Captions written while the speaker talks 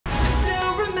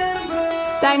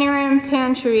Dining room,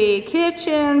 pantry,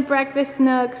 kitchen, breakfast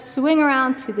nook, swing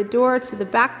around to the door to the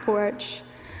back porch.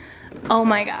 Oh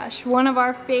my gosh, one of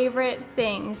our favorite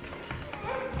things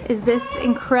is this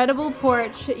incredible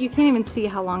porch. You can't even see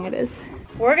how long it is.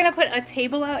 We're gonna put a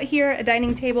table out here, a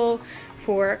dining table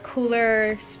for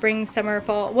cooler spring, summer,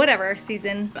 fall, whatever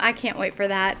season. I can't wait for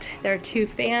that. There are 2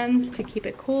 fans to keep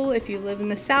it cool. If you live in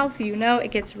the South, you know it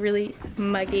gets really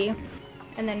muggy.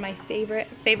 And then my favorite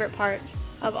part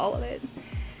of all of it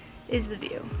is the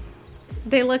view.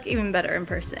 They look even better in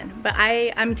person. But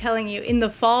I'm telling you, in the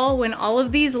fall, when all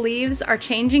of these leaves are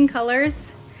changing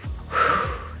colors,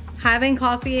 having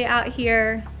coffee out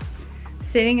here,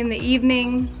 sitting in the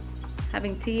evening,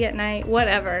 having tea at night,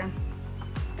 whatever,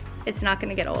 it's not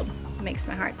gonna get old. It makes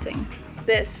my heart sing.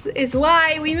 This is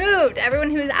why we moved.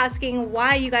 Everyone who is asking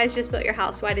why you guys just built your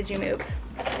house, why did you move?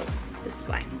 This is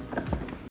why.